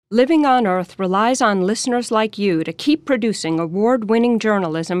Living on Earth relies on listeners like you to keep producing award-winning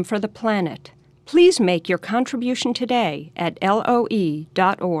journalism for the planet. Please make your contribution today at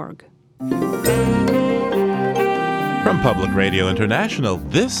LOE.org. From Public Radio International,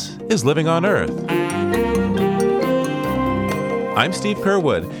 this is Living on Earth. I'm Steve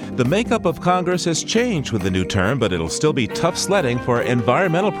Curwood. The makeup of Congress has changed with the new term, but it'll still be tough sledding for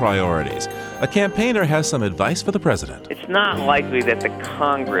environmental priorities. A campaigner has some advice for the president. It's not likely that the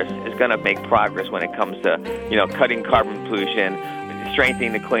Congress is going to make progress when it comes to, cutting carbon pollution,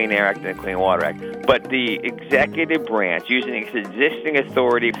 strengthening the Clean Air Act and the Clean Water Act. But the executive branch, using its existing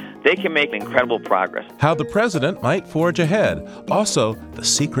authority, they can make incredible progress. How the president might forge ahead. Also, the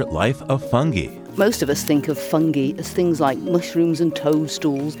secret life of fungi. Most of us think of fungi as things like mushrooms and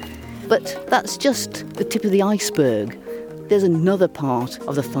toadstools, but that's just the tip of the iceberg. There's another part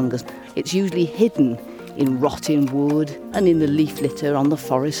of the fungus. It's usually hidden in rotting wood and in the leaf litter on the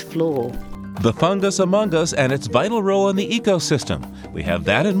forest floor. The fungus among us and its vital role in the ecosystem. We have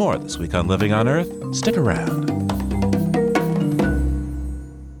that and more this week on Living on Earth. Stick around.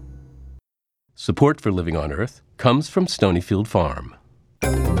 Support for Living on Earth comes from Stonyfield Farm.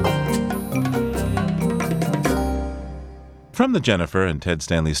 From the Jennifer and Ted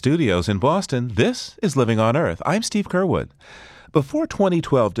Stanley studios in Boston, this is Living on Earth. I'm Steve Curwood. Before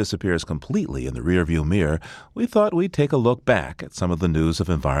 2012 disappears completely in the rearview mirror, we thought we'd take a look back at some of the news of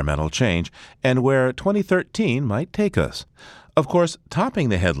environmental change and where 2013 might take us. Of course, topping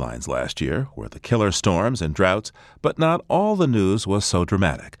the headlines last year were the killer storms and droughts, but not all the news was so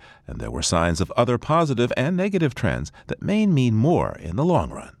dramatic, and there were signs of other positive and negative trends that may mean more in the long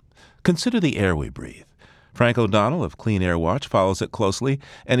run. Consider the air we breathe. Frank O'Donnell of Clean Air Watch follows it closely,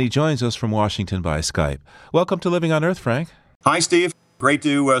 and he joins us from Washington by Skype. Welcome to Living on Earth, Frank. Hi, Steve. Great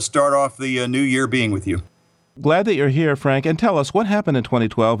to start off the new year being with you. Glad that you're here, Frank. And tell us, what happened in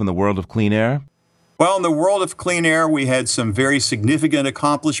 2012 in the world of clean air? Well, in the world of clean air, we had some very significant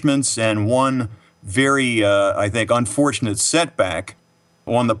accomplishments and one very, unfortunate setback.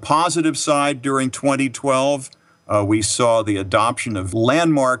 On the positive side, during 2012, we saw the adoption of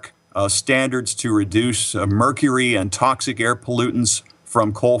landmark standards to reduce mercury and toxic air pollutants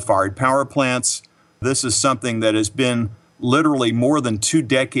from coal-fired power plants. This is something that has been literally more than 2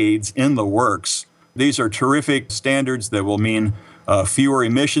 decades in the works. These are terrific standards that will mean fewer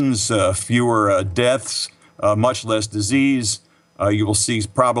emissions, fewer deaths, much less disease. You will see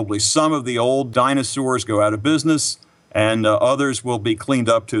probably some of the old dinosaurs go out of business, and others will be cleaned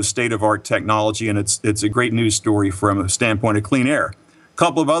up to state-of-art technology, and it's a great news story from a standpoint of clean air. A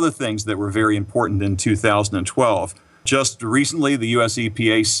couple of other things that were very important in 2012. Just recently, the U.S.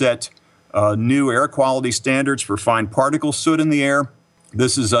 EPA set new air quality standards for fine particle soot in the air.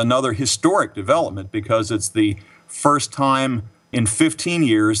 This is another historic development because it's the first time in 15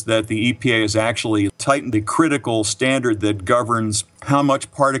 years that the EPA has actually tightened the critical standard that governs how much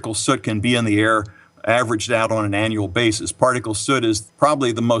particle soot can be in the air averaged out on an annual basis. Particle soot is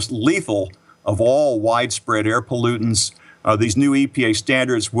probably the most lethal of all widespread air pollutants. These new EPA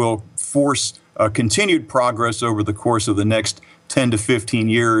standards will force continued progress over the course of the next 10 to 15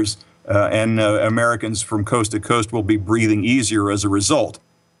 years. And Americans from coast to coast will be breathing easier as a result.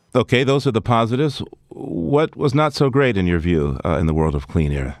 Okay, those are the positives. What was not so great in your view in the world of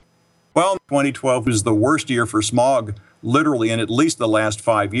clean air? Well, 2012 was the worst year for smog, literally in at least the last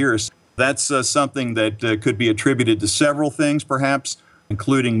 5 years. That's something that could be attributed to several things, perhaps,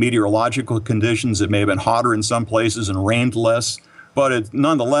 including meteorological conditions. It may have been hotter in some places and rained less, but it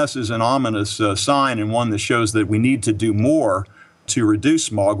nonetheless is an ominous sign and one that shows that we need to do more to reduce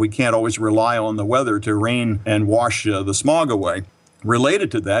smog. We can't always rely on the weather to rain and wash the smog away.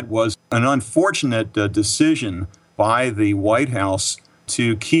 Related to that was an unfortunate decision by the White House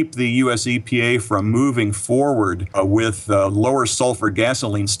to keep the U.S. EPA from moving forward with lower sulfur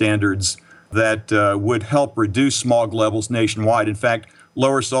gasoline standards that would help reduce smog levels nationwide. In fact,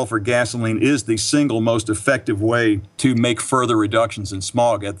 lower sulfur gasoline is the single most effective way to make further reductions in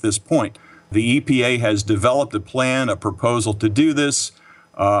smog at this point. The EPA has developed a plan, a proposal to do this.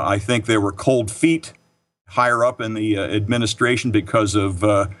 I think there were cold feet higher up in the administration because of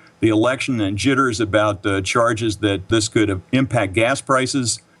the election and jitters about charges that this could impact gas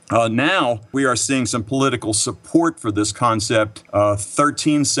prices. Now we are seeing some political support for this concept.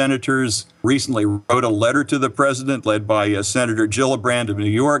 13 senators recently wrote a letter to the president, led by Senator Gillibrand of New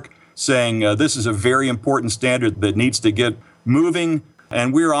York, saying this is a very important standard that needs to get moving.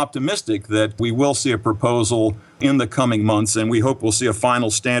 And we're optimistic that we will see a proposal in the coming months, and we hope we'll see a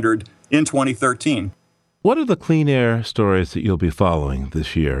final standard in 2013. What are the clean air stories that you'll be following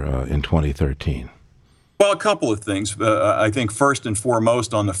this year in 2013? Well, a couple of things. I think first and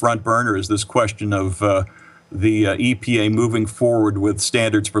foremost on the front burner is this question of the EPA moving forward with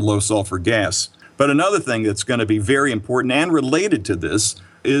standards for low sulfur gas. But another thing that's going to be very important and related to this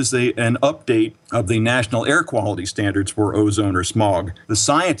is an update of the national air quality standards for ozone or smog. The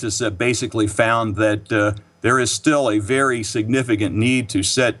scientists have basically found that there is still a very significant need to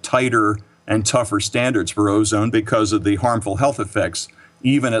set tighter and tougher standards for ozone because of the harmful health effects,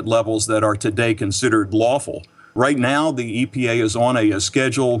 even at levels that are today considered lawful. Right now, the EPA is on a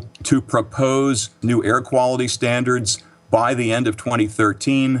schedule to propose new air quality standards by the end of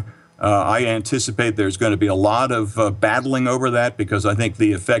 2013. I anticipate there's going to be a lot of battling over that because I think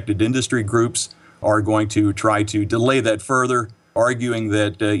the affected industry groups are going to try to delay that further, arguing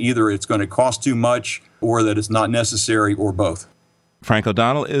that either it's going to cost too much or that it's not necessary or both. Frank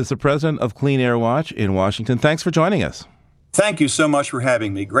O'Donnell is the president of Clean Air Watch in Washington. Thanks for joining us. Thank you so much for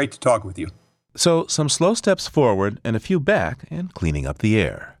having me. Great to talk with you. So, some slow steps forward and a few back in cleaning up the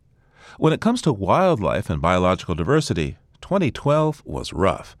air. When it comes to wildlife and biological diversity, 2012 was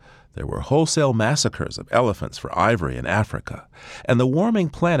rough. There were wholesale massacres of elephants for ivory in Africa, and the warming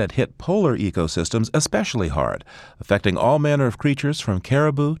planet hit polar ecosystems especially hard, affecting all manner of creatures from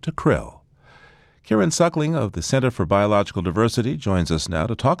caribou to krill. Kieran Suckling of the Center for Biological Diversity joins us now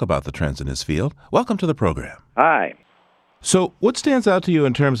to talk about the trends in his field. Welcome to the program. Hi. So, what stands out to you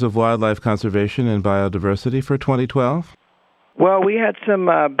in terms of wildlife conservation and biodiversity for 2012? Well, we had some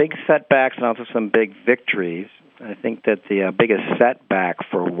big setbacks and also some big victories. I think that the biggest setback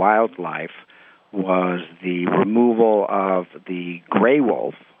for wildlife was the removal of the gray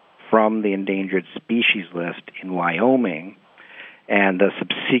wolf from the endangered species list in Wyoming and the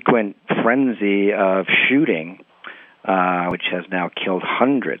subsequent frenzy of shooting, which has now killed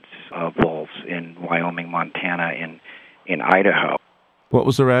hundreds of wolves in Wyoming, Montana, in Idaho. What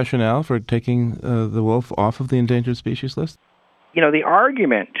was the rationale for taking the wolf off of the endangered species list? You know, the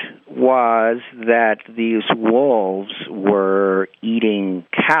argument was that these wolves were eating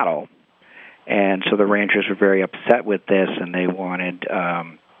cattle, and so the ranchers were very upset with this, and they wanted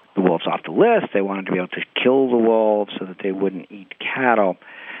the wolves off the list. They wanted to be able to kill the wolves so that they wouldn't eat cattle.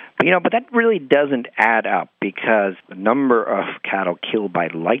 But that really doesn't add up because the number of cattle killed by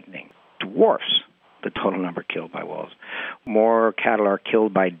lightning dwarfs the total number killed by wolves. More cattle are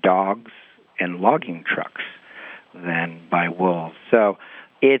killed by dogs and logging trucks than by wolves. So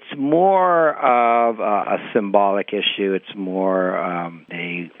it's more of a symbolic issue. It's more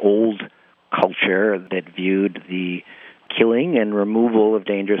a old culture that viewed the killing and removal of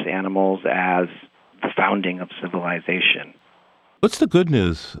dangerous animals as the founding of civilization. What's the good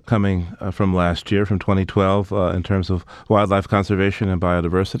news coming from last year, from 2012, in terms of wildlife conservation and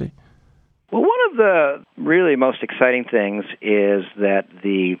biodiversity? Well, one of the really most exciting things is that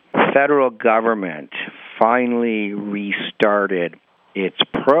the federal government finally restarted its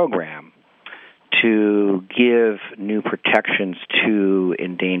program to give new protections to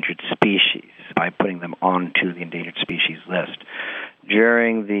endangered species by putting them onto the endangered species list.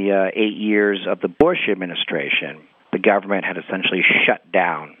 During the 8 years of the Bush administration, the government had essentially shut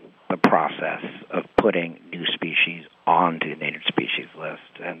down the process of putting new species onto the endangered species list.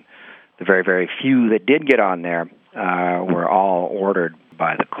 And the very, very few that did get on there were all ordered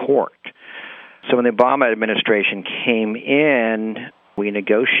by the court. So when the Obama administration came in, we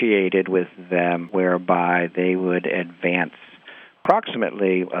negotiated with them whereby they would advance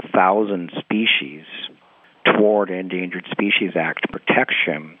approximately 1,000 species toward Endangered Species Act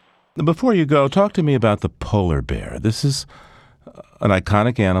protection. Before you go, talk to me about the polar bear. This is an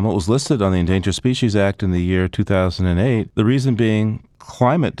iconic animal. It was listed on the Endangered Species Act in the year 2008, the reason being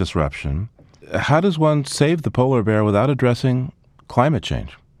climate disruption. How does one save the polar bear without addressing climate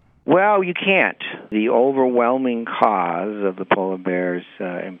change? Well, you can't. The overwhelming cause of the polar bear's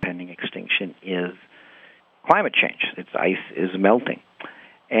impending extinction is climate change. Its ice is melting.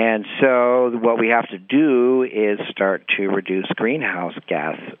 And so what we have to do is start to reduce greenhouse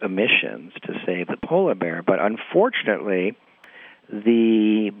gas emissions to save the polar bear. But unfortunately,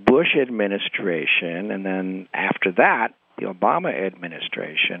 the Bush administration, and then after that, the Obama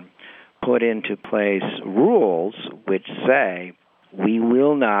administration, put into place rules which say we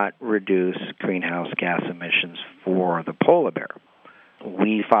will not reduce greenhouse gas emissions for the polar bear.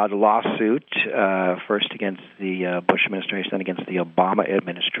 We filed a lawsuit first against the Bush administration, then against the Obama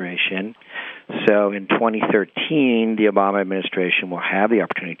administration. So in 2013, the Obama administration will have the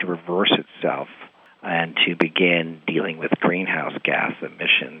opportunity to reverse itself and to begin dealing with greenhouse gas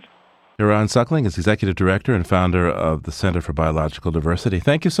emissions. Kieran Suckling is Executive Director and founder of the Center for Biological Diversity.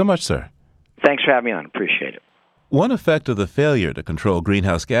 Thank you so much, sir. Thanks for having me on. Appreciate it. One effect of the failure to control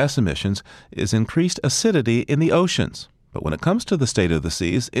greenhouse gas emissions is increased acidity in the oceans. But when it comes to the state of the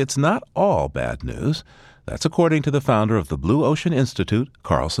seas, it's not all bad news. That's according to the founder of the Blue Ocean Institute,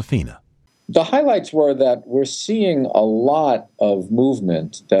 Carl Safina. The highlights were that we're seeing a lot of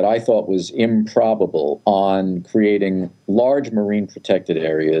movement that I thought was improbable on creating large marine protected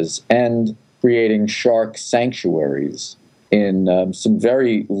areas and creating shark sanctuaries in some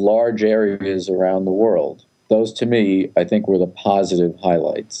very large areas around the world. Those, to me, I think were the positive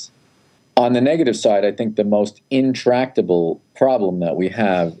highlights. On the negative side, I think the most intractable problem that we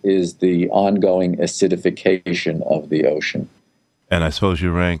have is the ongoing acidification of the ocean. And I suppose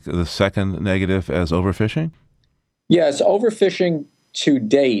you rank the second negative as overfishing? Yes, overfishing to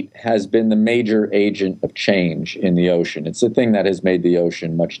date has been the major agent of change in the ocean. It's the thing that has made the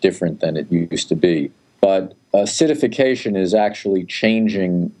ocean much different than it used to be. But acidification is actually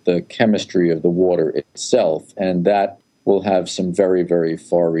changing the chemistry of the water itself, and that will have some very, very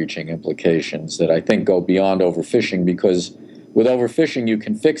far-reaching implications that I think go beyond overfishing, because with overfishing you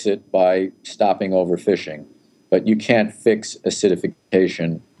can fix it by stopping overfishing. But you can't fix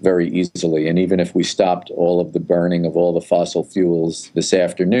acidification very easily. And even if we stopped all of the burning of all the fossil fuels this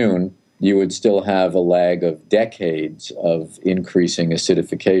afternoon, you would still have a lag of decades of increasing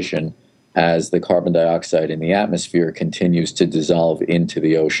acidification as the carbon dioxide in the atmosphere continues to dissolve into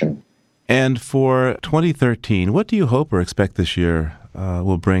the ocean. And for 2013, what do you hope or expect this year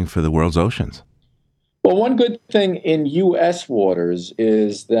will bring for the world's oceans? Well, one good thing in U.S. waters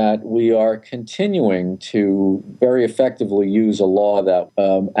is that we are continuing to very effectively use a law that,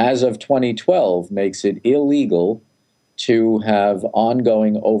 as of 2012, makes it illegal to have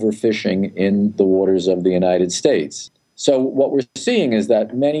ongoing overfishing in the waters of the United States. So what we're seeing is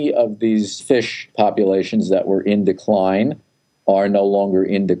that many of these fish populations that were in decline are no longer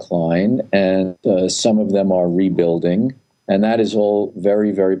in decline, and some of them are rebuilding. And that is all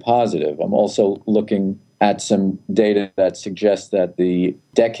very, very positive. I'm also looking at some data that suggests that the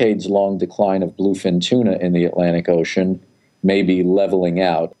decades-long decline of bluefin tuna in the Atlantic Ocean may be leveling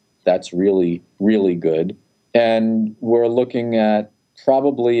out. That's really, really good. And we're looking at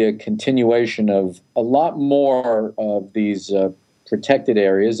probably a continuation of a lot more of these protected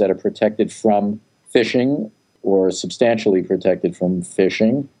areas that are protected from fishing or substantially protected from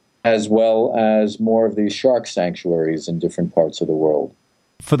fishing, as well as more of these shark sanctuaries in different parts of the world.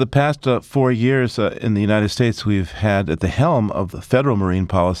 For the past 4 years in the United States, we've had at the helm of the federal marine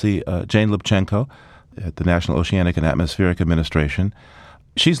policy Jane Lubchenco at the National Oceanic and Atmospheric Administration.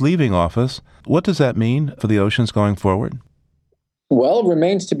 She's leaving office. What does that mean for the oceans going forward? Well, it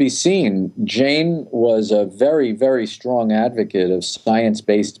remains to be seen. Jane was a very, very strong advocate of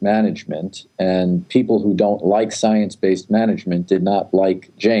science-based management, and people who don't like science-based management did not like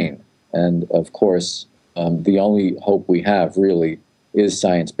Jane. And, of course, the only hope we have, really, is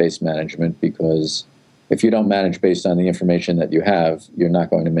science-based management, because if you don't manage based on the information that you have, you're not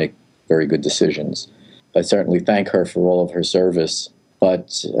going to make very good decisions. I certainly thank her for all of her service.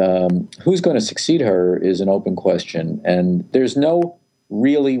 But who's going to succeed her is an open question. And there's no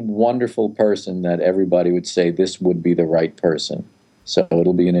really wonderful person that everybody would say this would be the right person. So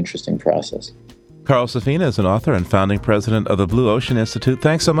it'll be an interesting process. Carl Safina is an author and founding president of the Blue Ocean Institute.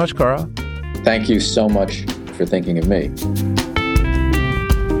 Thanks so much, Carl. Thank you so much for thinking of me.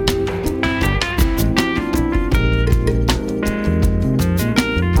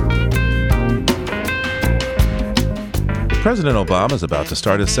 President Obama is about to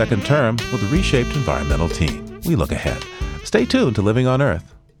start his second term with a reshaped environmental team. We look ahead. Stay tuned to Living on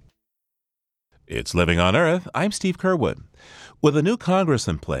Earth. It's Living on Earth. I'm Steve Curwood. With a new Congress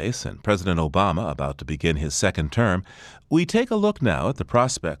in place and President Obama about to begin his second term, we take a look now at the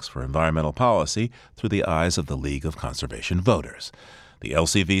prospects for environmental policy through the eyes of the League of Conservation Voters. The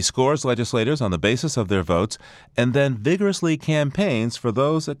LCV scores legislators on the basis of their votes and then vigorously campaigns for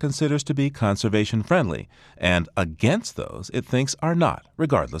those it considers to be conservation-friendly and against those it thinks are not,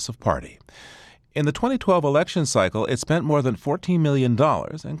 regardless of party. In the 2012 election cycle, it spent more than $14 million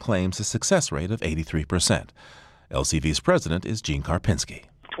and claims a success rate of 83%. LCV's president is Gene Karpinski.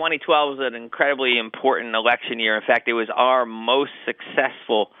 2012 was an incredibly important election year. In fact, it was our most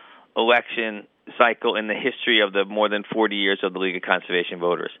successful election cycle in the history of the more than 40 years of the League of Conservation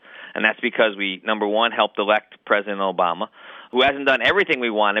Voters. And that's because we, number one, helped elect President Obama, who hasn't done everything we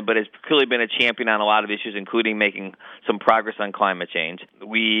wanted, but has clearly been a champion on a lot of issues, including making some progress on climate change.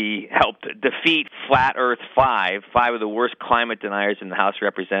 We helped defeat Flat Earth 5 of the worst climate deniers in the House of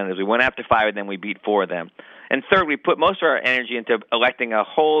Representatives. We went after 5 of them, we beat 4 of them. And third, we put most of our energy into electing a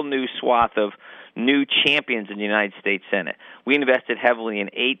whole new swath of new champions in the United States Senate. We invested heavily in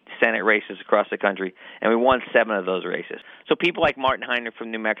 8 Senate races across the country, and we won 7 of those races. So people like Martin Heinrich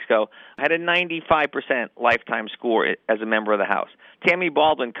from New Mexico had a 95% lifetime score as a member of the House. Tammy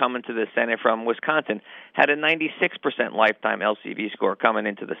Baldwin, coming to the Senate from Wisconsin, had a 96% lifetime LCV score coming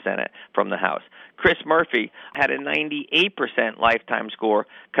into the Senate from the House. Chris Murphy had a 98% lifetime score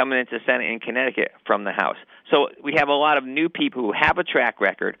coming into the Senate in Connecticut from the House. So we have a lot of new people who have a track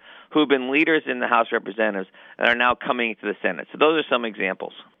record, who have been leaders in the House of Representatives, and are now coming to the Senate. So those are some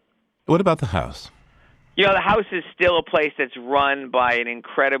examples. What about the House? You know, the House is still a place that's run by an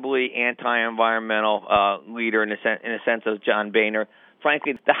incredibly anti-environmental leader in a sense of John Boehner.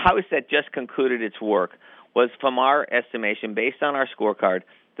 Frankly, the House that just concluded its work was, from our estimation, based on our scorecard,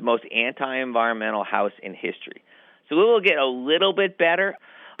 the most anti-environmental House in history. So it will get a little bit better,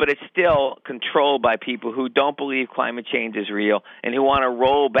 but it's still controlled by people who don't believe climate change is real and who want to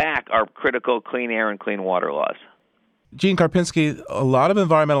roll back our critical clean air and clean water laws. Gene Karpinski, a lot of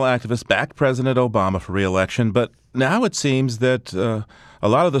environmental activists backed President Obama for re-election, but now it seems that a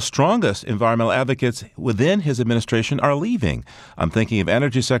lot of the strongest environmental advocates within his administration are leaving. I'm thinking of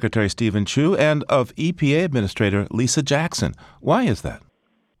Energy Secretary Stephen Chu and of EPA Administrator Lisa Jackson. Why is that?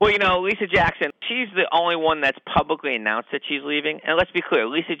 Well, you know, Lisa Jackson, she's the only one that's publicly announced that she's leaving. And let's be clear,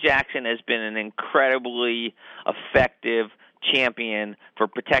 Lisa Jackson has been an incredibly effective champion for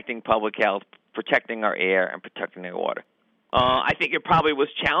protecting public health, protecting our air, and protecting our water. I think it probably was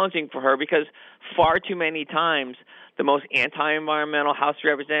challenging for her because far too many times the most anti-environmental House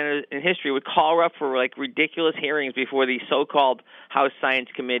representatives in history would call her up for like ridiculous hearings before the so-called House Science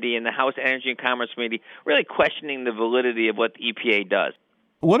Committee and the House Energy and Commerce Committee, really questioning the validity of what the EPA does.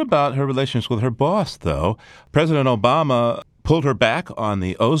 What about her relations with her boss, though? President Obama pulled her back on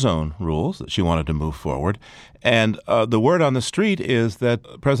the ozone rules that she wanted to move forward. And the word on the street is that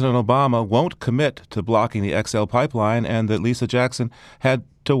President Obama won't commit to blocking the XL pipeline and that Lisa Jackson had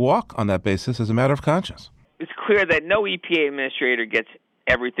to walk on that basis as a matter of conscience. It's clear that no EPA administrator gets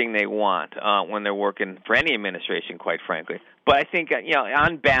everything they want when they're working for any administration, quite frankly. But I think,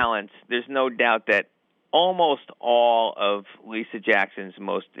 on balance, there's no doubt that almost all of Lisa Jackson's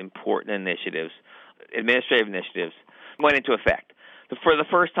most important initiatives, administrative initiatives, went into effect. For the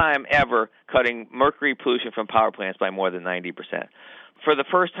first time ever, cutting mercury pollution from power plants by more than 90%. For the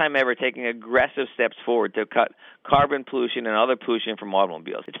first time ever, taking aggressive steps forward to cut carbon pollution and other pollution from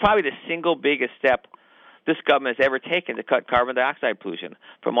automobiles. It's probably the single biggest step this government has ever taken to cut carbon dioxide pollution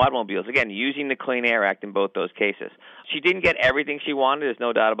from automobiles. Again, using the Clean Air Act in both those cases. She didn't get everything she wanted, there's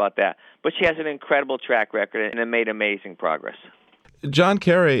no doubt about that. But she has an incredible track record and has made amazing progress. John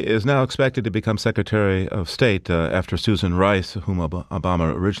Kerry is now expected to become Secretary of State after Susan Rice, whom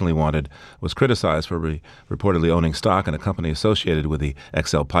Obama originally wanted, was criticized for reportedly owning stock in a company associated with the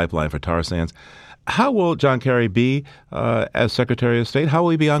XL pipeline for tar sands. How will John Kerry be as Secretary of State? How will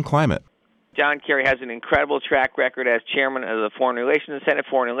he be on climate? John Kerry has an incredible track record as chairman of the Senate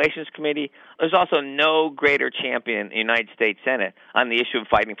Foreign Relations Committee. There's also no greater champion in the United States Senate on the issue of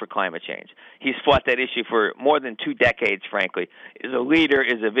fighting for climate change. He's fought that issue for more than 2 decades, frankly. Is a leader,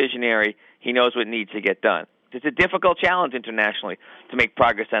 is a visionary. He knows what needs to get done. It's a difficult challenge internationally to make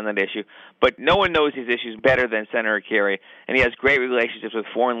progress on that issue, but no one knows these issues better than Senator Kerry, and he has great relationships with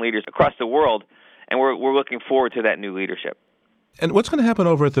foreign leaders across the world, and we're looking forward to that new leadership. And what's going to happen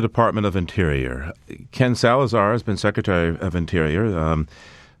over at the Department of Interior? Ken Salazar has been Secretary of Interior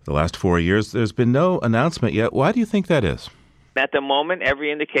the last 4 years. There's been no announcement yet. Why do you think that is? At the moment,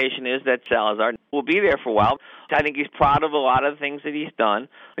 every indication is that Salazar will be there for a while. I think he's proud of a lot of the things that he's done.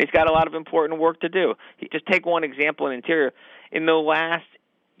 He's got a lot of important work to do. Just take one example in Interior. In the last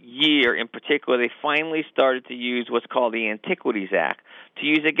year in particular, they finally started to use what's called the Antiquities Act, to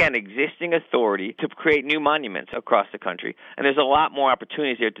use, again, existing authority to create new monuments across the country. And there's a lot more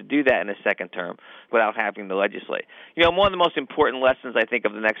opportunities here to do that in a second term without having to legislate. One of the most important lessons, I think,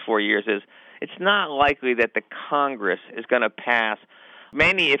 of the next 4 years is it's not likely that the Congress is going to pass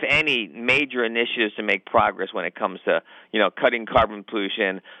many, if any, major initiatives to make progress when it comes to, cutting carbon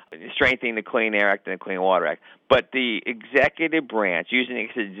pollution, strengthening the Clean Air Act and the Clean Water Act. But the executive branch, using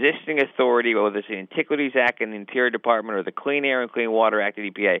its existing authority, whether it's the Antiquities Act and the Interior Department or the Clean Air and Clean Water Act at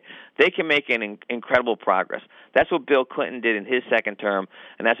EPA, they can make incredible progress. That's what Bill Clinton did in his second term,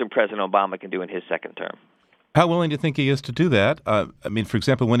 and that's what President Obama can do in his second term. How willing do you think he is to do that? For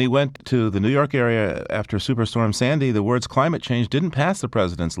example, when he went to the New York area after Superstorm Sandy, the words climate change didn't pass the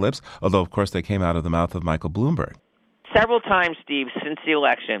president's lips, although, of course, they came out of the mouth of Michael Bloomberg. Several times, Steve, since the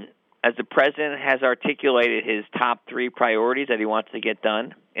election, as the president has articulated his top 3 priorities that he wants to get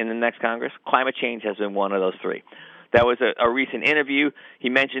done, in the next Congress? Climate change has been one of those three. That was a recent interview. He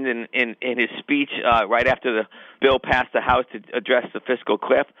mentioned in his speech right after the bill passed the House to address the fiscal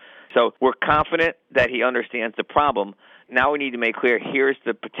cliff. So we're confident that he understands the problem. Now we need to make clear, here's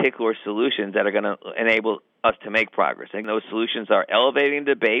the particular solutions that are going to enable us to make progress. And those solutions are elevating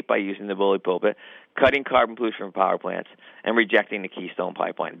debate by using the bully pulpit, cutting carbon pollution from power plants, and rejecting the Keystone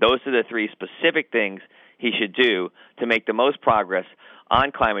Pipeline. Those are the three specific things he should do to make the most progress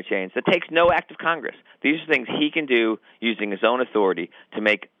on climate change that takes no act of Congress. These are things he can do using his own authority to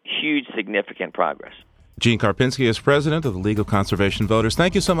make huge, significant progress. Gene Karpinski is president of the League of Conservation Voters.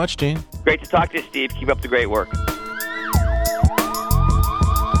 Thank you so much, Gene. Great to talk to you, Steve. Keep up the great work.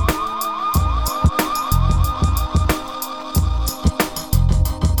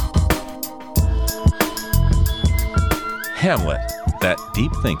 Hamlet, that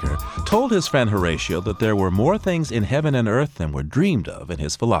deep thinker, told his friend Horatio that there were more things in heaven and earth than were dreamed of in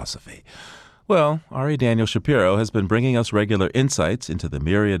his philosophy. Well, Ari Daniel Shapiro has been bringing us regular insights into the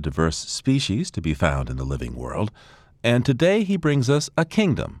myriad diverse species to be found in the living world, and today he brings us a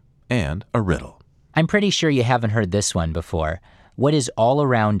kingdom and a riddle. I'm pretty sure you haven't heard this one before. What is all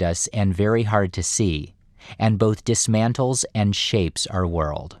around us and very hard to see, and both dismantles and shapes our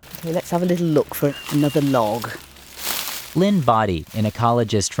world? Okay, let's have a little look for another log. Lynn Boddy, an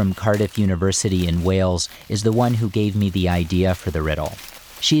ecologist from Cardiff University in Wales, is the one who gave me the idea for the riddle.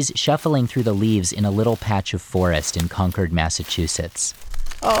 She's shuffling through the leaves in a little patch of forest in Concord, Massachusetts.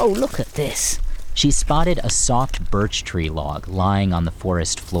 Oh, look at this. She spotted a soft birch tree log lying on the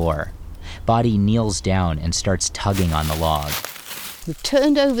forest floor. Boddy kneels down and starts tugging on the log. We've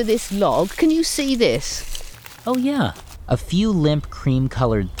turned over this log. Can you see this? Oh, yeah. A few limp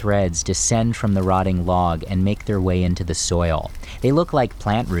cream-colored threads descend from the rotting log and make their way into the soil. They look like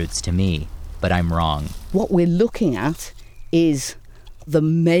plant roots to me, but I'm wrong. What we're looking at is the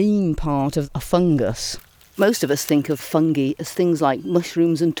main part of a fungus. Most of us think of fungi as things like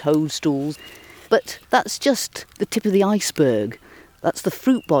mushrooms and toadstools, but that's just the tip of the iceberg. That's the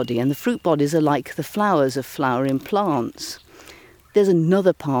fruit body, and the fruit bodies are like the flowers of flowering plants. There's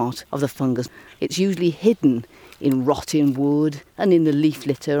another part of the fungus. It's usually hidden in rotting wood and in the leaf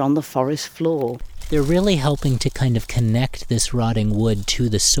litter on the forest floor. They're really helping to kind of connect this rotting wood to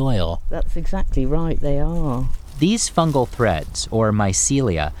the soil. That's exactly right, they are. These fungal threads, or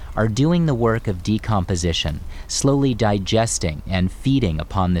mycelia, are doing the work of decomposition, slowly digesting and feeding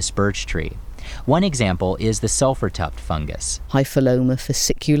upon this birch tree. One example is the sulfur-tuft fungus, Hyphiloma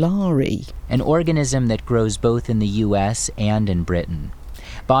fasciculari, an organism that grows both in the U.S. and in Britain.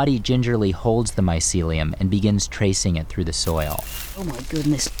 Boddy gingerly holds the mycelium and begins tracing it through the soil. Oh my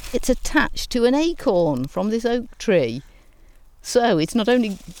goodness, it's attached to an acorn from this oak tree. So it's not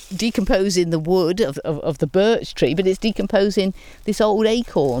only decomposing the wood of the birch tree, but it's decomposing this old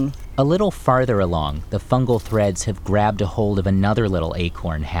acorn. A little farther along, the fungal threads have grabbed a hold of another little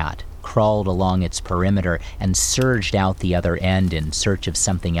acorn hat, crawled along its perimeter, and surged out the other end in search of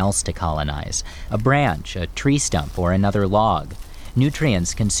something else to colonize. A branch, a tree stump, or another log.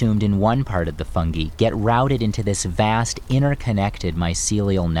 Nutrients consumed in one part of the fungi get routed into this vast, interconnected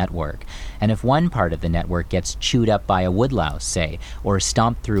mycelial network. And if one part of the network gets chewed up by a woodlouse, say, or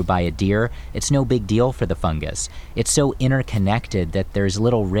stomped through by a deer, it's no big deal for the fungus. It's so interconnected that there's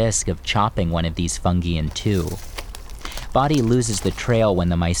little risk of chopping one of these fungi in two. Boddy loses the trail when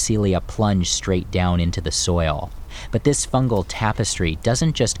the mycelia plunge straight down into the soil. But this fungal tapestry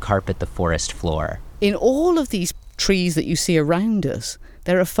doesn't just carpet the forest floor. In all of these trees that you see around us,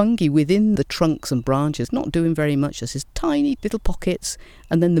 there are fungi within the trunks and branches, not doing very much. There's these tiny little pockets,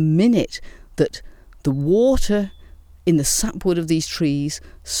 and then the minute that the water in the sapwood of these trees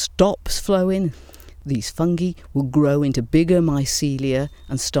stops flowing, these fungi will grow into bigger mycelia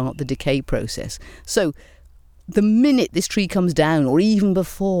and start the decay process. So the minute this tree comes down, or even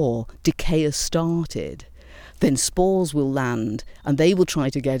before decay has started, then spores will land and they will try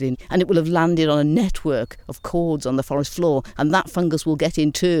to get in, and it will have landed on a network of cords on the forest floor, and that fungus will get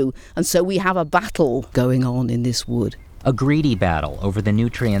in too. And so we have a battle going on in this wood. A greedy battle over the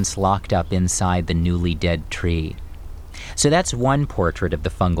nutrients locked up inside the newly dead tree. So that's one portrait of the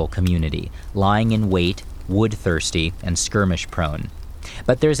fungal community, lying in wait, wood-thirsty, and skirmish-prone.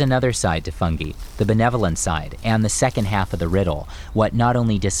 But there's another side to fungi, the benevolent side, and the second half of the riddle, what not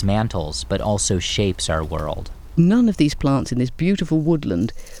only dismantles but also shapes our world. None of these plants in this beautiful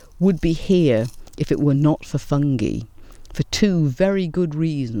woodland would be here if it were not for fungi, for two very good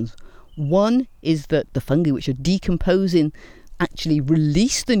reasons. One is that the fungi which are decomposing actually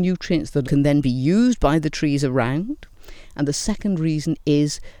release the nutrients that can then be used by the trees around. And the second reason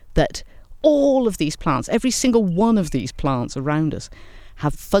is that all of these plants, every single one of these plants around us,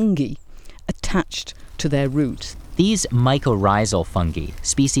 have fungi attached to their roots. These mycorrhizal fungi,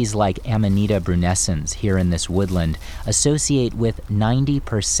 species like Amanita brunescens here in this woodland, associate with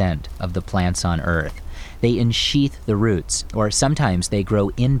 90% of the plants on Earth. They ensheath the roots, or sometimes they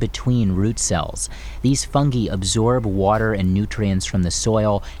grow in between root cells. These fungi absorb water and nutrients from the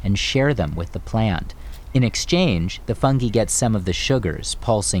soil and share them with the plant. In exchange, the fungi get some of the sugars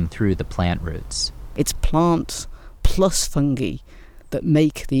pulsing through the plant roots. It's plants plus fungi that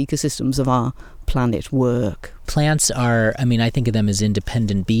make the ecosystems of our planet work. Plants are, I think of them as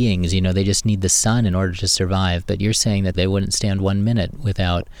independent beings. They just need the sun in order to survive. But you're saying that they wouldn't stand 1 minute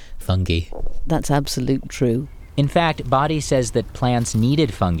without fungi. That's absolute true. In fact, Boddy says that plants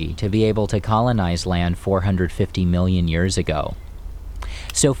needed fungi to be able to colonize land 450 million years ago.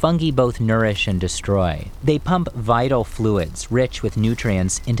 So fungi both nourish and destroy. They pump vital fluids, rich with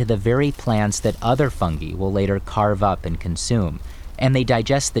nutrients, into the very plants that other fungi will later carve up and consume. And they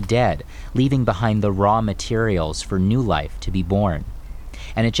digest the dead, leaving behind the raw materials for new life to be born.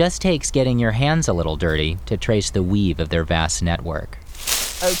 And it just takes getting your hands a little dirty to trace the weave of their vast network.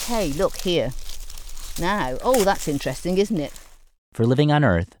 Okay, look here. Now, that's interesting, isn't it? For Living on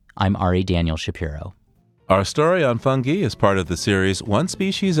Earth, I'm Ari Daniel Shapiro. Our story on fungi is part of the series One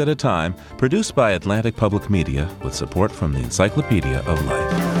Species at a Time, produced by Atlantic Public Media with support from the Encyclopedia of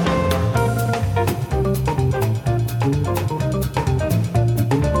Life.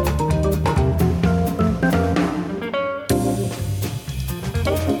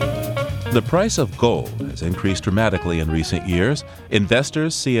 The price of gold has increased dramatically in recent years.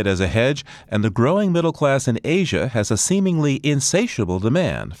 Investors see it as a hedge, and the growing middle class in Asia has a seemingly insatiable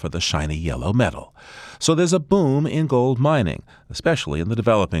demand for the shiny yellow metal. So there's a boom in gold mining, especially in the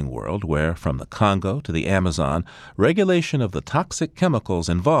developing world where, from the Congo to the Amazon, regulation of the toxic chemicals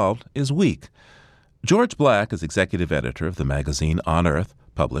involved is weak. George Black is executive editor of the magazine On Earth,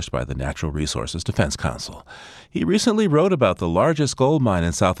 published by the Natural Resources Defense Council. He recently wrote about the largest gold mine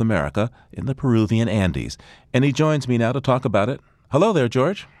in South America in the Peruvian Andes, and he joins me now to talk about it. Hello there,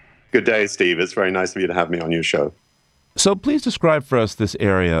 George. Good day, Steve. It's very nice of you to have me on your show. So please describe for us this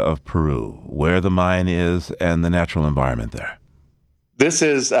area of Peru, where the mine is and the natural environment there. This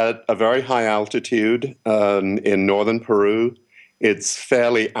is at a very high altitude in northern Peru. It's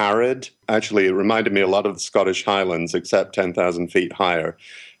fairly arid. Actually, it reminded me a lot of the Scottish Highlands, except 10,000 feet higher.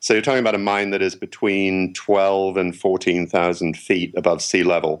 So you're talking about a mine that is between 12 and 14,000 feet above sea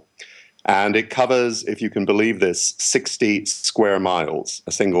level. And it covers, if you can believe this, 60 square miles,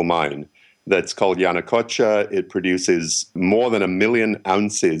 a single mine. That's called Yanacocha. It produces more than 1 million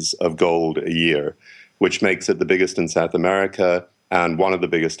ounces of gold a year, which makes it the biggest in South America and one of the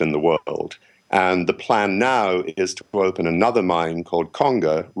biggest in the world. And the plan now is to open another mine called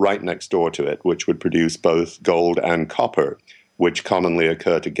Conga right next door to it, which would produce both gold and copper, which commonly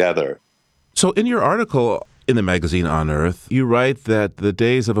occur together. So in your article in the magazine On Earth, you write that the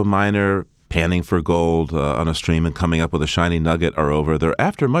days of a miner panning for gold on a stream and coming up with a shiny nugget are over. They're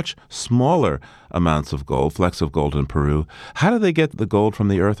after much smaller amounts of gold, flecks of gold in Peru. How do they get the gold from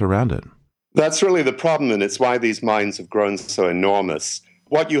the earth around it? That's really the problem, and it's why these mines have grown so enormous.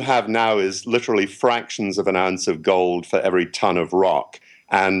 What you have now is literally fractions of an ounce of gold for every ton of rock.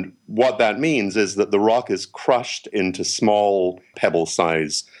 And what that means is that the rock is crushed into small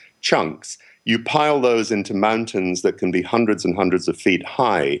pebble-sized chunks. You pile those into mountains that can be hundreds and hundreds of feet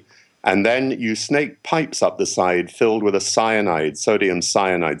high, and then you snake pipes up the side filled with a sodium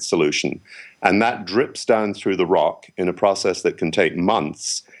cyanide solution. And that drips down through the rock in a process that can take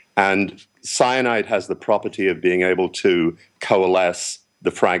months. And cyanide has the property of being able to coalesce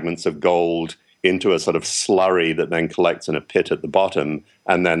the fragments of gold into a sort of slurry that then collects in a pit at the bottom,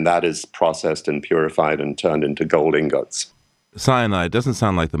 and then that is processed and purified and turned into gold ingots. Cyanide doesn't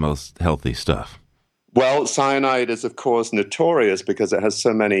sound like the most healthy stuff. Well, cyanide is, of course, notorious because it has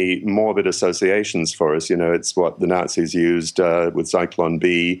so many morbid associations for us. It's what the Nazis used with Zyklon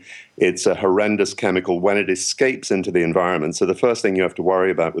B. It's a horrendous chemical when it escapes into the environment. So the first thing you have to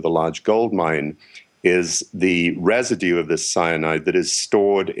worry about with a large gold mine is the residue of this cyanide that is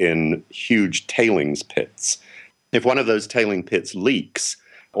stored in huge tailings pits. If one of those tailing pits leaks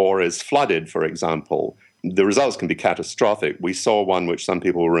or is flooded, for example, the results can be catastrophic. We saw one which some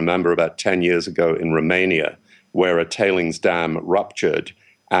people will remember about 10 years ago in Romania, where a tailings dam ruptured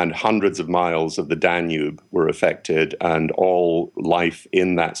and hundreds of miles of the Danube were affected and all life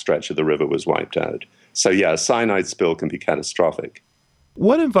in that stretch of the river was wiped out. So yeah, a cyanide spill can be catastrophic.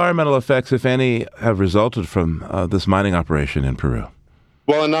 What environmental effects, if any, have resulted from this mining operation in Peru?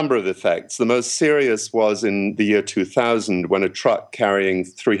 Well, a number of effects. The most serious was in the year 2000 when a truck carrying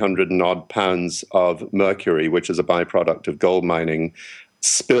 300 and odd pounds of mercury, which is a byproduct of gold mining,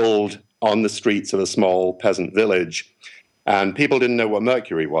 spilled on the streets of a small peasant village. And people didn't know what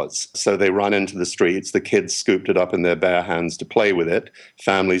mercury was. So they ran into the streets. The kids scooped it up in their bare hands to play with it.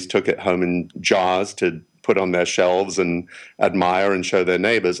 Families took it home in jars to put on their shelves and admire and show their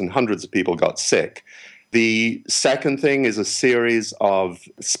neighbors. And hundreds of people got sick. The second thing is a series of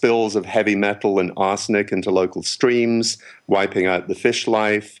spills of heavy metal and arsenic into local streams, wiping out the fish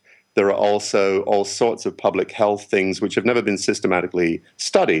life. There are also all sorts of public health things which have never been systematically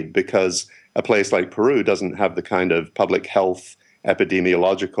studied because a place like Peru doesn't have the kind of public health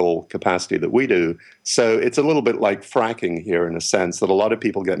epidemiological capacity that we do. So it's a little bit like fracking here in a sense that a lot of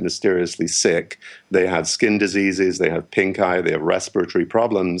people get mysteriously sick. They have skin diseases, they have pink eye, they have respiratory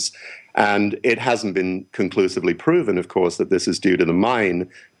problems. And it hasn't been conclusively proven, of course, that this is due to the mine.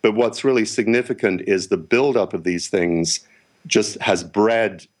 But what's really significant is the buildup of these things just has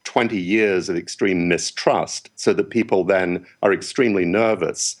bred 20 years of extreme mistrust so that people then are extremely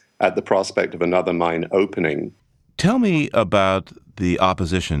nervous at the prospect of another mine opening. Tell me about the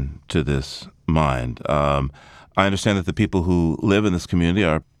opposition to this mine. I understand that the people who live in this community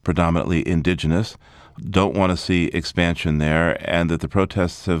are predominantly indigenous, don't want to see expansion there, and that the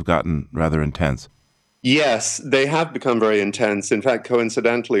protests have gotten rather intense. Yes, they have become very intense. In fact,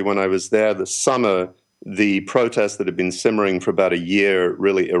 coincidentally, when I was there this summer, the protests that had been simmering for about a year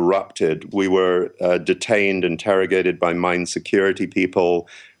really erupted. We were detained, interrogated by mine security people.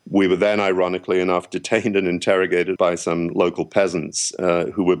 We were then, ironically enough, detained and interrogated by some local peasants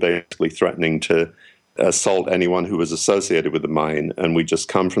who were basically threatening to assault anyone who was associated with the mine. And we just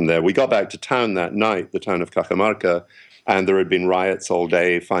come from there. We got back to town that night, the town of Cajamarca, and there had been riots all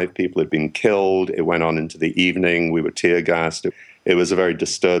day. 5 people had been killed. It went on into the evening. We were tear gassed. It was a very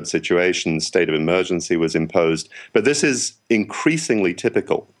disturbed situation. State of emergency was imposed. But this is increasingly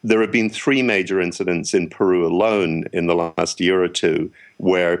typical. There have been 3 major incidents in Peru alone in the last year or two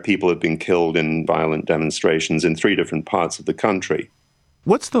where people have been killed in violent demonstrations in 3 different parts of the country.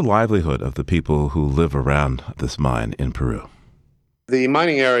 What's the livelihood of the people who live around this mine in Peru? The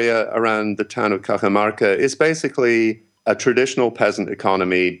mining area around the town of Cajamarca is basically a traditional peasant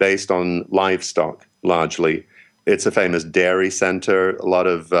economy based on livestock, largely. It's a famous dairy center, a lot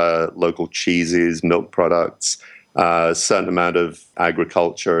of local cheeses, milk products, a certain amount of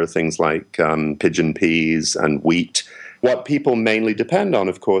agriculture, things like pigeon peas and wheat. What people mainly depend on,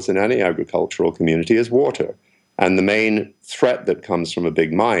 of course, in any agricultural community is water. And the main threat that comes from a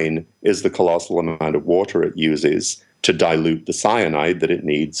big mine is the colossal amount of water it uses to dilute the cyanide that it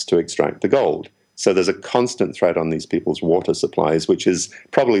needs to extract the gold. So there's a constant threat on these people's water supplies, which is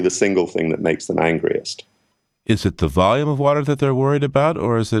probably the single thing that makes them angriest. Is it the volume of water that they're worried about,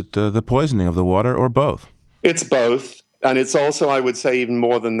 or is it the poisoning of the water, or both? It's both. And it's also, I would say, even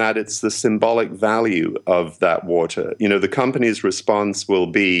more than that, it's the symbolic value of that water. You know, the company's response will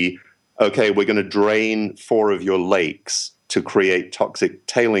be, okay, we're going to drain 4 of your lakes to create toxic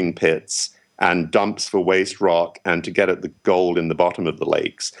tailing pits and dumps for waste rock and to get at the gold in the bottom of the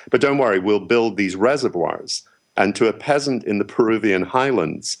lakes. But don't worry, we'll build these reservoirs. And to a peasant in the Peruvian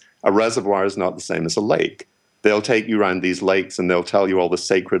highlands, a reservoir is not the same as a lake. They'll take you around these lakes and they'll tell you all the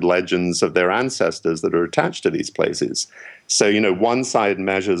sacred legends of their ancestors that are attached to these places. So, you know, one side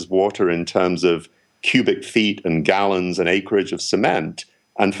measures water in terms of cubic feet and gallons and acreage of cement.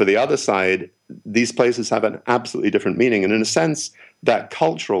 And for the other side, these places have an absolutely different meaning. And in a sense, that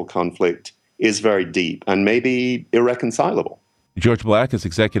cultural conflict is very deep and maybe irreconcilable. George Black is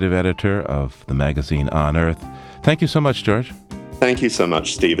executive editor of the magazine On Earth. Thank you so much, George. Thank you so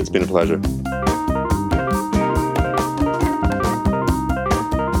much, Steve. It's been a pleasure.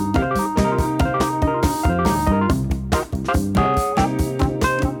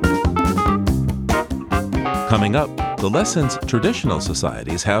 Coming up, the lessons traditional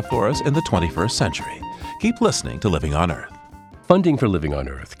societies have for us in the 21st century. Keep listening to Living on Earth. Funding for Living on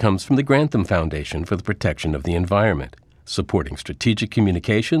Earth comes from the Grantham Foundation for the Protection of the Environment, supporting strategic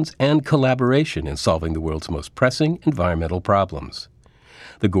communications and collaboration in solving the world's most pressing environmental problems.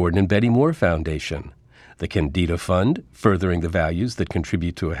 The Gordon and Betty Moore Foundation, the Candida Fund, furthering the values that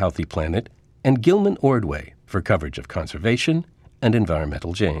contribute to a healthy planet, and Gilman Ordway for coverage of conservation and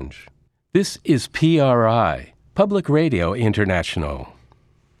environmental change. This is PRI, Public Radio International.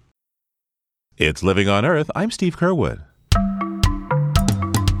 It's Living on Earth. I'm Steve Kerwood.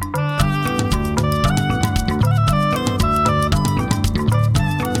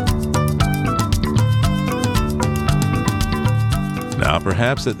 Now,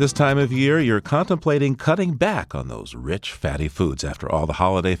 perhaps at this time of year, you're contemplating cutting back on those rich, fatty foods after all the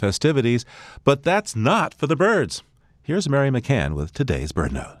holiday festivities, but that's not for the birds. Here's Mary McCann with today's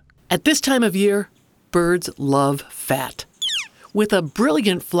BirdNote. At this time of year, birds love fat. With a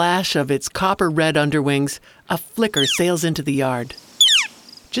brilliant flash of its copper-red underwings, a flicker sails into the yard.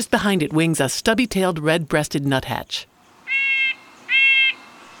 Just behind it wings a stubby-tailed red-breasted nuthatch.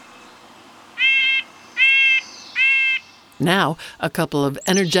 Now, a couple of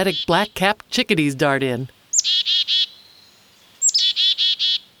energetic black-capped chickadees dart in.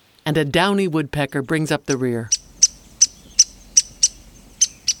 And a downy woodpecker brings up the rear.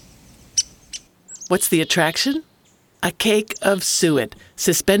 What's the attraction? A cake of suet,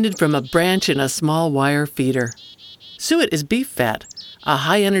 suspended from a branch in a small wire feeder. Suet is beef fat, a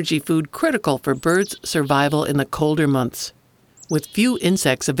high-energy food critical for birds' survival in the colder months. With few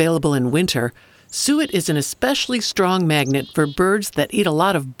insects available in winter, suet is an especially strong magnet for birds that eat a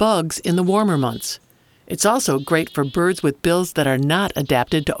lot of bugs in the warmer months. It's also great for birds with bills that are not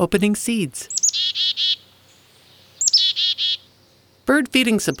adapted to opening seeds. Bird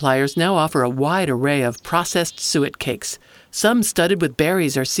feeding suppliers now offer a wide array of processed suet cakes, some studded with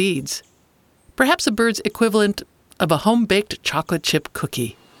berries or seeds. Perhaps a bird's equivalent of a home-baked chocolate chip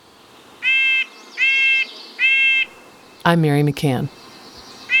cookie. I'm Mary McCann.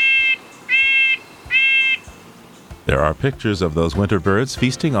 There are pictures of those winter birds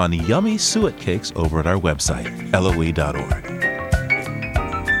feasting on yummy suet cakes over at our website, loe.org.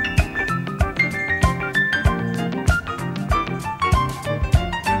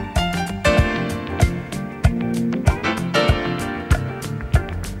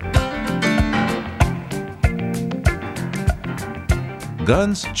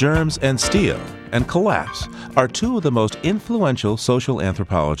 Guns, Germs, and Steel and Collapse are two of the most influential social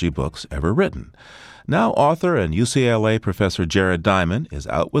anthropology books ever written. Now author and UCLA professor Jared Diamond is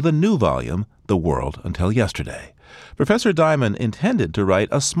out with a new volume, The World Until Yesterday. Professor Diamond intended to write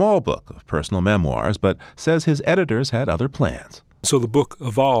a small book of personal memoirs, but says his editors had other plans. So the book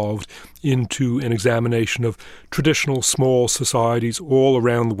evolved into an examination of traditional small societies all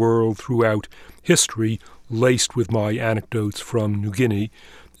around the world throughout history, laced with my anecdotes from New Guinea,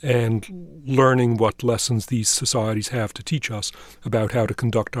 and learning what lessons these societies have to teach us about how to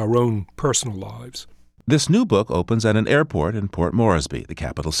conduct our own personal lives. This new book opens at an airport in Port Moresby, the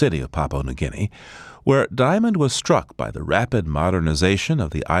capital city of Papua New Guinea, where Diamond was struck by the rapid modernization of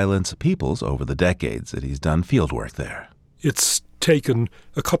the island's peoples over the decades that he's done fieldwork there. It's taken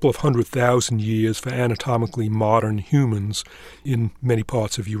a couple of 100,000 years for anatomically modern humans in many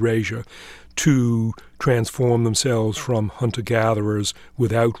parts of Eurasia to transform themselves from hunter-gatherers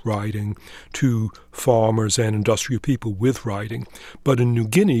without writing to farmers and industrial people with writing. But in New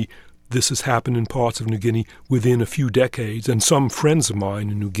Guinea, this has happened in parts of New Guinea within a few decades, and some friends of mine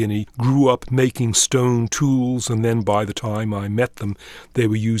in New Guinea grew up making stone tools, and then by the time I met them, they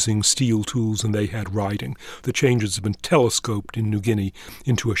were using steel tools and they had writing. The changes have been telescoped in New Guinea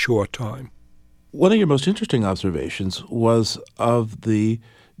into a short time. One of your most interesting observations was of the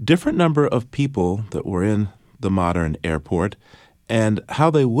different number of people that were in the modern airport and how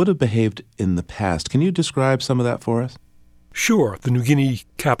they would have behaved in the past. Can you describe some of that for us? Sure. The New Guinea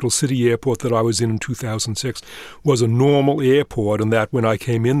capital city airport that I was in 2006 was a normal airport, and that when I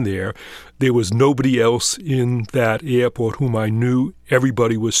came in there was nobody else in that airport whom I knew.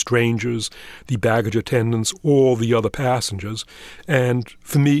 Everybody was strangers, the baggage attendants, all the other passengers. And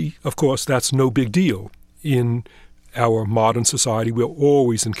for me, of course, that's no big deal. In our modern society, we're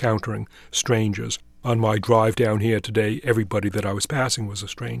always encountering strangers. On my drive down here today, everybody that I was passing was a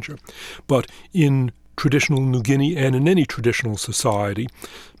stranger. But in traditional New Guinea and in any traditional society,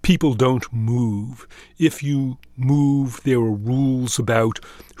 people don't move. If you move, there are rules about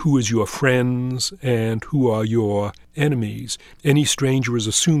who is your friends and who are your enemies. Any stranger is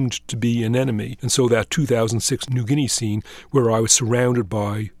assumed to be an enemy. And so that 2006 New Guinea scene, where I was surrounded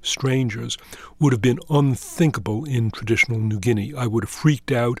by strangers, would have been unthinkable in traditional New Guinea. I would have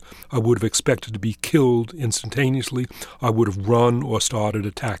freaked out. I would have expected to be killed instantaneously. I would have run or started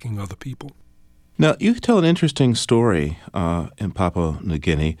attacking other people. Now, you tell an interesting story in Papua New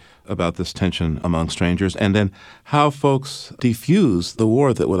Guinea about this tension among strangers and then how folks defuse the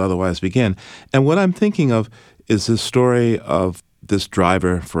war that would otherwise begin. And what I'm thinking of is this story of this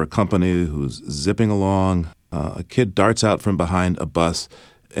driver for a company who's zipping along. A kid darts out from behind a bus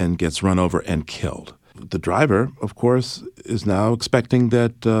and gets run over and killed. The driver, of course, is now expecting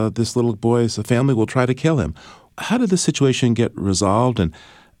that this little boy's family will try to kill him. How did the situation get resolved, and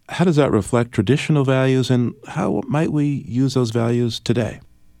how does that reflect traditional values, and how might we use those values today?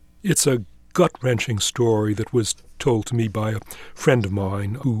 It's a gut-wrenching story that was told to me by a friend of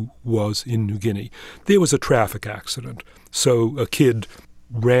mine who was in New Guinea. There was a traffic accident, so a kid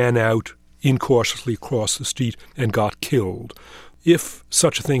ran out incautiously across the street and got killed. If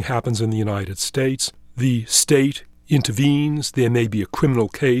such a thing happens in the United States, the state intervenes. There may be a criminal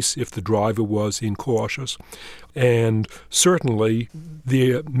case if the driver was incautious. And certainly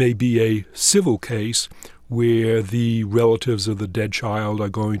there may be a civil case where the relatives of the dead child are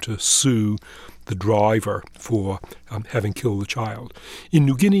going to sue the driver for having killed the child. In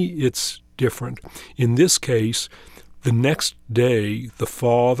New Guinea, it's different. In this case, the next day, the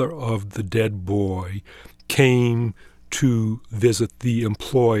father of the dead boy came to visit the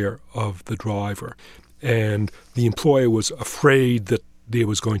employer of the driver. And the employer was afraid that there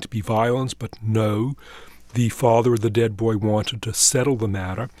was going to be violence, but no. The father of the dead boy wanted to settle the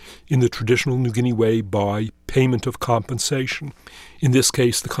matter in the traditional New Guinea way by payment of compensation. In this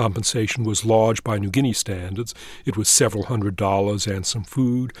case, the compensation was large by New Guinea standards. It was several $100s and some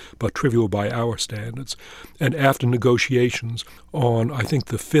food, but trivial by our standards. And after negotiations, on, I think,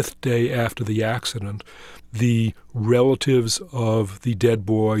 the 5th day after the accident, the relatives of the dead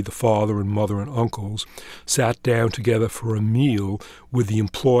boy, the father and mother and uncles, sat down together for a meal with the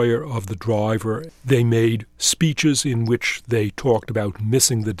employer of the driver. They made speeches in which they talked about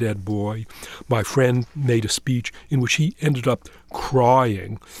missing the dead boy. My friend made a speech in which he ended up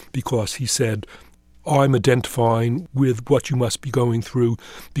crying because he said, I'm identifying with what you must be going through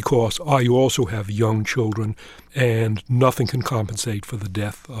because I also have young children and nothing can compensate for the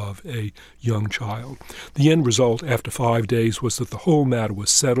death of a young child. The end result after 5 days was that the whole matter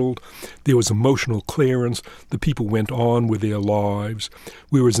was settled. There was emotional clearance. The people went on with their lives.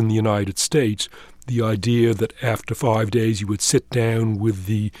 Whereas in the United States, the idea that after 5 days you would sit down with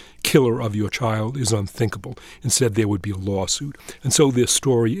the killer of your child is unthinkable. Instead, there would be a lawsuit. And so this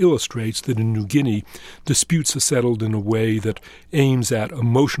story illustrates that in New Guinea, disputes are settled in a way that aims at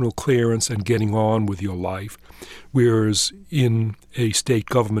emotional clearance and getting on with your life, whereas in a state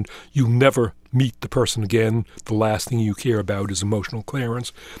government, you'll never meet the person again. The last thing you care about is emotional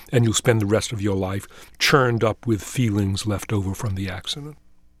clearance, and you'll spend the rest of your life churned up with feelings left over from the accident.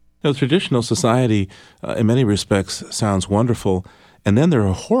 Now, traditional society, in many respects, sounds wonderful, and then there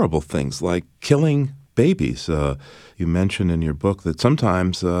are horrible things like killing babies. You mention in your book that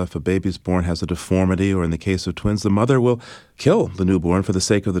sometimes if a baby's born has a deformity, or in the case of twins, the mother will kill the newborn for the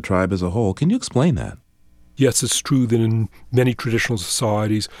sake of the tribe as a whole. Can you explain that? Yes, it's true that in many traditional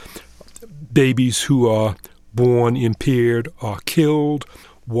societies, babies who are born impaired are killed.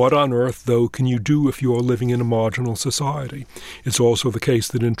 What on earth, though, can you do if you are living in a marginal society? It's also the case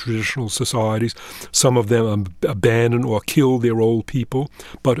that in traditional societies, some of them abandon or kill their old people.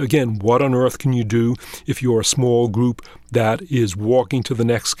 But again, what on earth can you do if you're a small group that is walking to the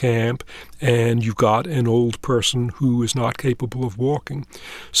next camp and you've got an old person who is not capable of walking?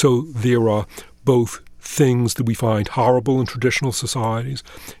 So there are both things that we find horrible in traditional societies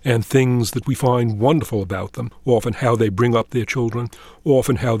and things that we find wonderful about them, often how they bring up their children,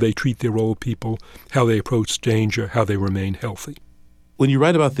 often how they treat their old people, how they approach danger, how they remain healthy. When you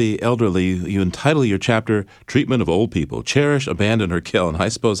write about the elderly, you entitle your chapter Treatment of Old People, Cherish, Abandon, or Kill, and I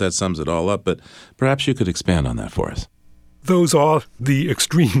suppose that sums it all up, but perhaps you could expand on that for us. Those are the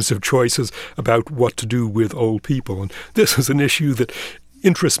extremes of choices about what to do with old people, and this is an issue that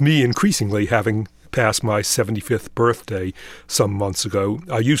interests me increasingly, having passed my 75th birthday some months ago.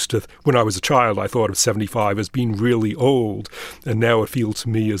 I used to, when I was a child, I thought of 75 as being really old, and now it feels to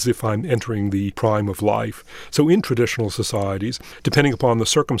me as if I'm entering the prime of life. So in traditional societies, depending upon the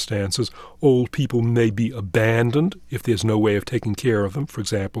circumstances, old people may be abandoned if there's no way of taking care of them, for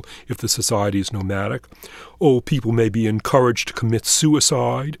example, if the society is nomadic. Old people may be encouraged to commit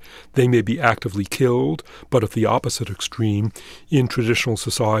suicide. They may be actively killed, but at the opposite extreme, in traditional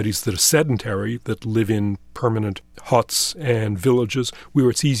societies that are sedentary, that live in permanent huts and villages where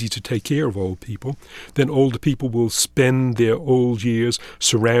it's easy to take care of old people, then older people will spend their old years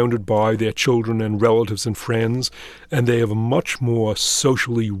surrounded by their children and relatives and friends, and they have a much more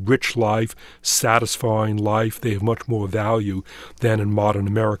socially rich life, satisfying life. They have much more value than in modern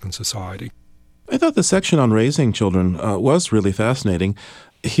American society. I thought the section on raising children was really fascinating.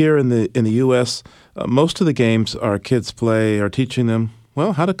 Here in the U.S., most of the games our kids play are teaching them,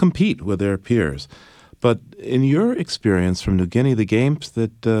 well, how to compete with their peers. But in your experience from New Guinea, the games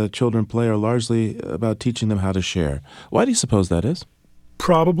that children play are largely about teaching them how to share. Why do you suppose that is?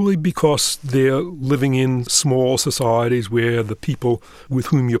 Probably because they're living in small societies where the people with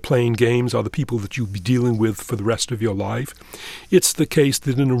whom you're playing games are the people that you'll be dealing with for the rest of your life. It's the case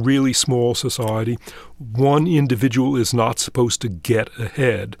that in a really small society, one individual is not supposed to get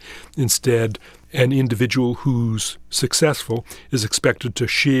ahead. Instead, an individual who's successful is expected to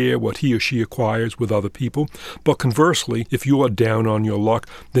share what he or she acquires with other people. But conversely, if you are down on your luck,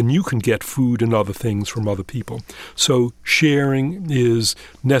 then you can get food and other things from other people. So sharing is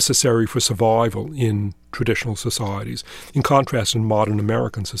necessary for survival in traditional societies. In contrast, in modern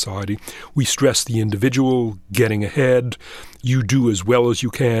American society, we stress the individual, getting ahead. You do as well as you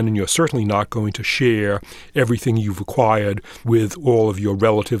can, and you're certainly not going to share everything you've acquired with all of your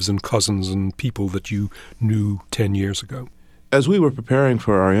relatives and cousins and people that you knew 10 years ago. As we were preparing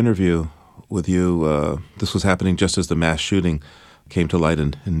for our interview with you, this was happening just as the mass shooting came to light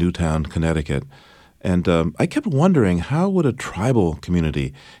in Newtown, Connecticut. And I kept wondering, how would a tribal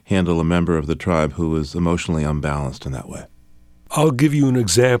community handle a member of the tribe who was emotionally unbalanced in that way? I'll give you an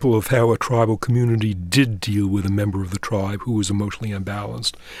example of how a tribal community did deal with a member of the tribe who was emotionally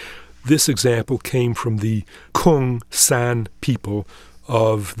unbalanced. This example came from the Kung San people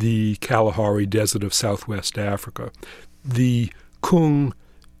of the Kalahari Desert of southwest Africa. The Kung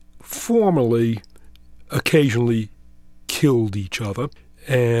formerly occasionally killed each other,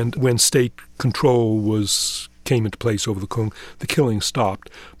 and when state control came into place over the Kung, the killing stopped.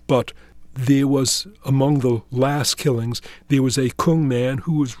 But there was, among the last killings, there was a Kung man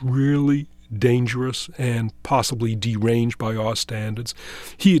who was really dangerous and possibly deranged by our standards.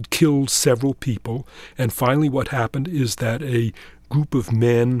 He had killed several people, and finally what happened is that a group of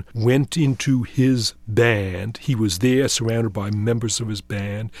men went into his band. He was there surrounded by members of his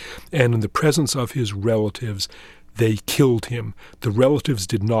band, and in the presence of his relatives, they killed him. The relatives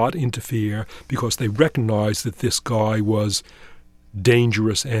did not interfere because they recognized that this guy was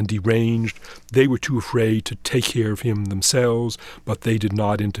dangerous and deranged. They were too afraid to take care of him themselves, but they did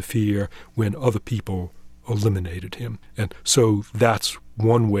not interfere when other people eliminated him. And so that's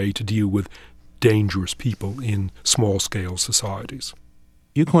one way to deal with dangerous people in small-scale societies.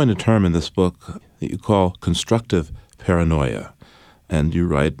 You coined a term in this book that you call constructive paranoia. And you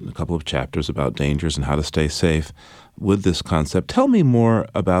write a couple of chapters about dangers and how to stay safe with this concept. Tell me more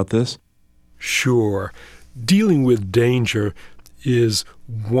about this. Sure. Dealing with danger is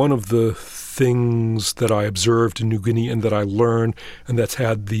one of the things that I observed in New Guinea and that I learned, and that's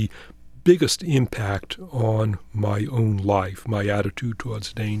had the biggest impact on my own life, my attitude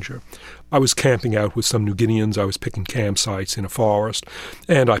towards danger. I was camping out with some New Guineans. I was picking campsites in a forest,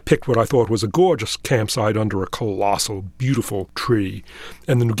 and I picked what I thought was a gorgeous campsite under a colossal, beautiful tree.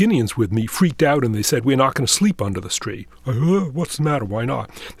 And the New Guineans with me freaked out, and they said, "We're not going to sleep under this tree." What's the matter? Why not?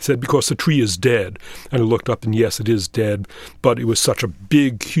 They said, "Because the tree is dead." And I looked up, and yes, it is dead, but it was such a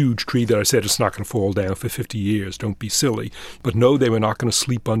big, huge tree that I said, "It's not going to fall down for 50 years. Don't be silly." But no, they were not going to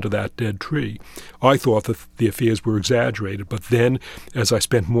sleep under that dead tree. I thought that the affairs were exaggerated, but then, as I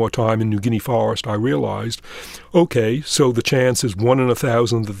spent more time in New Guinea forest, I realized, okay, so the chance is 1 in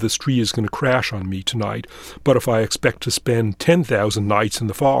 1,000 that this tree is going to crash on me tonight. But if I expect to spend 10,000 nights in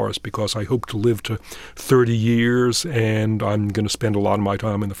the forest because I hope to live to 30 years and I'm going to spend a lot of my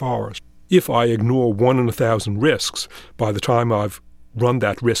time in the forest, if I ignore 1 in 1,000 risks, by the time I've run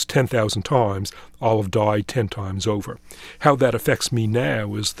that risk 10,000 times, I'll have died 10 times over. How that affects me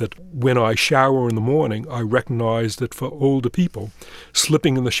now is that when I shower in the morning, I recognize that for older people,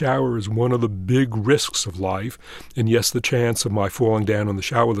 slipping in the shower is one of the big risks of life. And yes, the chance of my falling down in the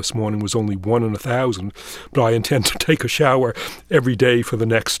shower this morning was only 1 in 1,000, but I intend to take a shower every day for the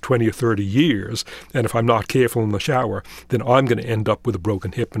next 20 or 30 years. And if I'm not careful in the shower, then I'm going to end up with a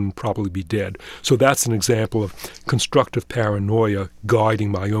broken hip and probably be dead. So that's an example of constructive paranoia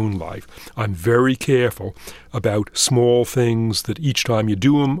guiding my own life. I'm very careful about small things that each time you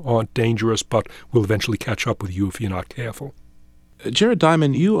do them aren't dangerous, but will eventually catch up with you if you're not careful. Jared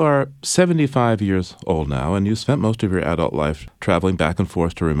Diamond, you are 75 years old now, and you spent most of your adult life traveling back and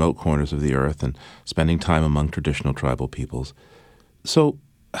forth to remote corners of the earth and spending time among traditional tribal peoples. So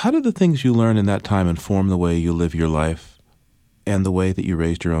how did the things you learned in that time inform the way you live your life and the way that you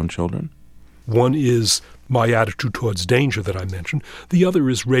raised your own children? One is my attitude towards danger that I mentioned. The other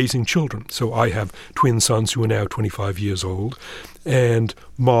is raising children. So I have twin sons who are now 25 years old, and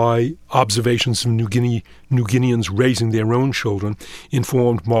my observations of New Guineans raising their own children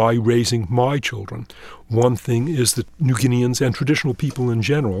informed my raising my children. One thing is that New Guineans and traditional people in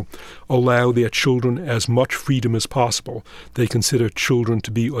general allow their children as much freedom as possible. They consider children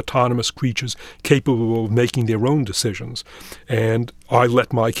to be autonomous creatures capable of making their own decisions. And I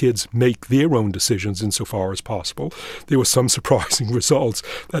let my kids make their own decisions insofar as possible. There were some surprising results.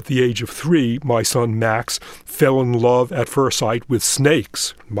 At the age of 3, my son Max fell in love at first sight with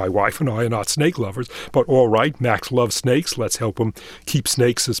snakes. My wife and I are not snake lovers, but all right, Max loves snakes. Let's help him keep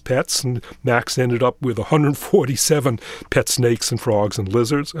snakes as pets. And Max ended up with 147 pet snakes and frogs and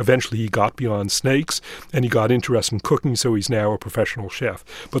lizards. Eventually he got beyond snakes and he got interested in cooking, so he's now a professional chef.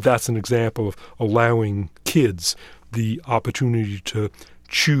 But that's an example of allowing kids the opportunity to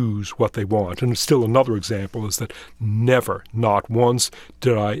choose what they want. And still another example is that never, not once,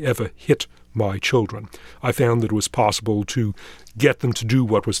 did I ever hit my children. I found that it was possible to get them to do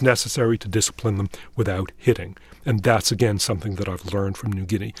what was necessary to discipline them without hitting. And that's, again, something that I've learned from New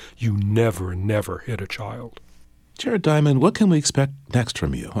Guinea. You never, never hit a child. Jared Diamond, what can we expect next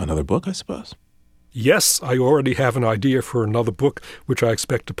from you? Another book, I suppose? Yes, I already have an idea for another book, which I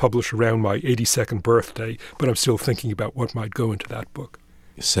expect to publish around my 82nd birthday, but I'm still thinking about what might go into that book.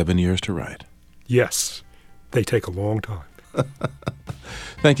 7 years to write. Yes, they take a long time.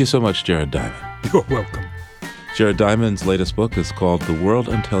 Thank you so much, Jared Diamond. You're welcome. Jared Diamond's latest book is called The World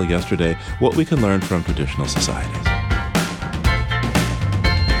Until Yesterday, What We Can Learn from Traditional Societies.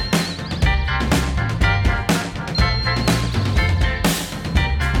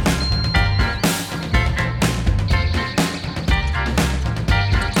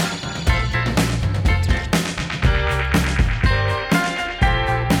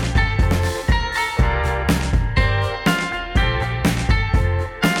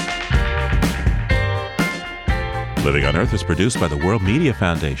 Living on Earth is produced by the World Media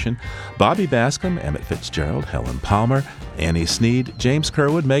Foundation. Bobby Bascom, Emmett Fitzgerald, Helen Palmer, Annie Sneed, James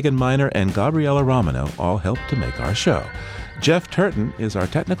Kerwood, Megan Miner, and Gabriella Romano all helped to make our show. Jeff Turton is our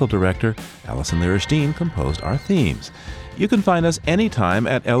technical director. Allison Lirish-Dean composed our themes. You can find us anytime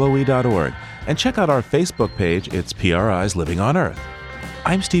at LOE.org. And check out our Facebook page. It's PRI's Living on Earth.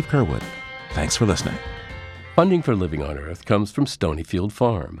 I'm Steve Kerwood. Thanks for listening. Funding for Living on Earth comes from Stonyfield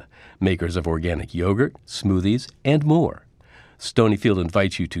Farm, makers of organic yogurt, smoothies, and more. Stonyfield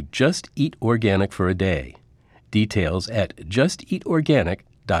invites you to just eat organic for a day. Details at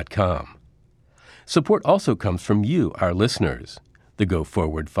justeatorganic.com. Support also comes from you, our listeners, the Go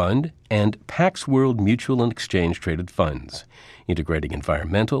Forward Fund and Pax World Mutual and Exchange Traded Funds, integrating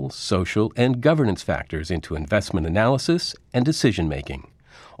environmental, social, and governance factors into investment analysis and decision-making.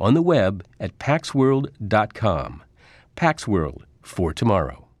 On the web at paxworld.com. Pax World for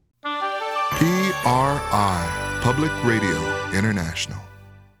tomorrow. PRI, Public Radio International.